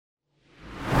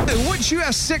Which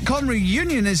US sitcom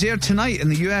reunion is aired tonight in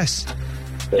the US?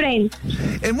 Friends.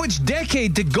 In which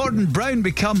decade did Gordon Brown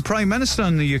become Prime Minister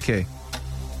in the UK?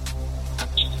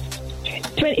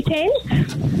 2010.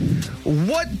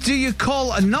 What do you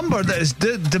call a number that is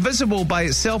divisible by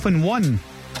itself in 1?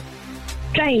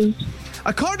 Prime.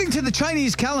 According to the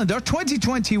Chinese calendar,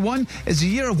 2021 is the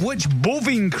year of which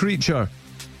bovine creature?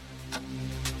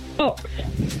 Ox.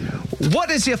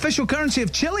 What is the official currency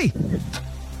of Chile?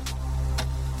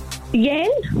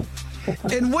 Yen.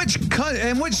 In which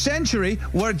century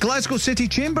were Glasgow City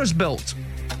Chambers built?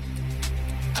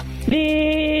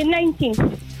 The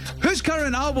 19th. Whose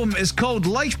current album is called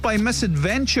Life by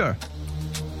Misadventure?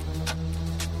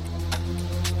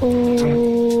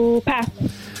 Oh, pass.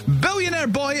 Billionaire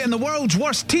Boy and the World's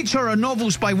Worst Teacher are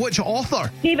novels by which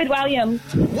author? David Williams.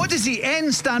 What does the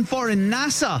N stand for in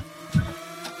NASA?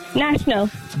 National.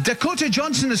 Dakota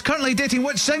Johnson is currently dating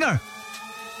which singer?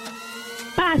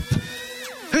 Pass.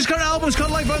 Whose current album is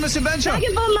called Life by Misadventure?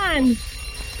 Dragon Ball Man.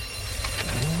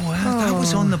 Well, that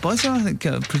was on the buzzer, I think,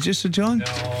 producer John. No,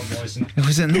 it wasn't. It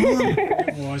was in there.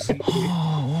 It wasn't.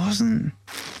 Oh, it wasn't.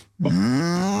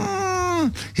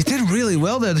 You did really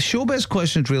well there. The showbiz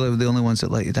questions really were the only ones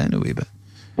that let you down a wee bit.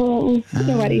 Oh,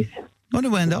 no worries. What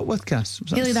did we end up with, Cass?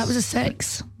 Hayley, that was a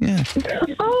 6. Yeah.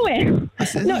 Oh, well.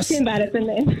 Not too embarrassing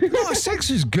then. No, a 6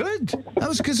 is good. That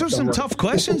was because there's some tough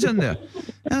questions in there.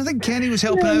 And I think Kenny was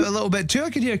helping out a little bit too. I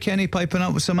could hear Kenny piping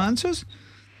up with some answers.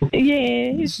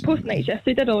 Yeah, he's post-night shift,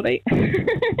 so he did all right.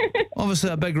 Obviously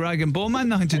a big rag and bone man,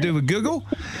 nothing to do with Google.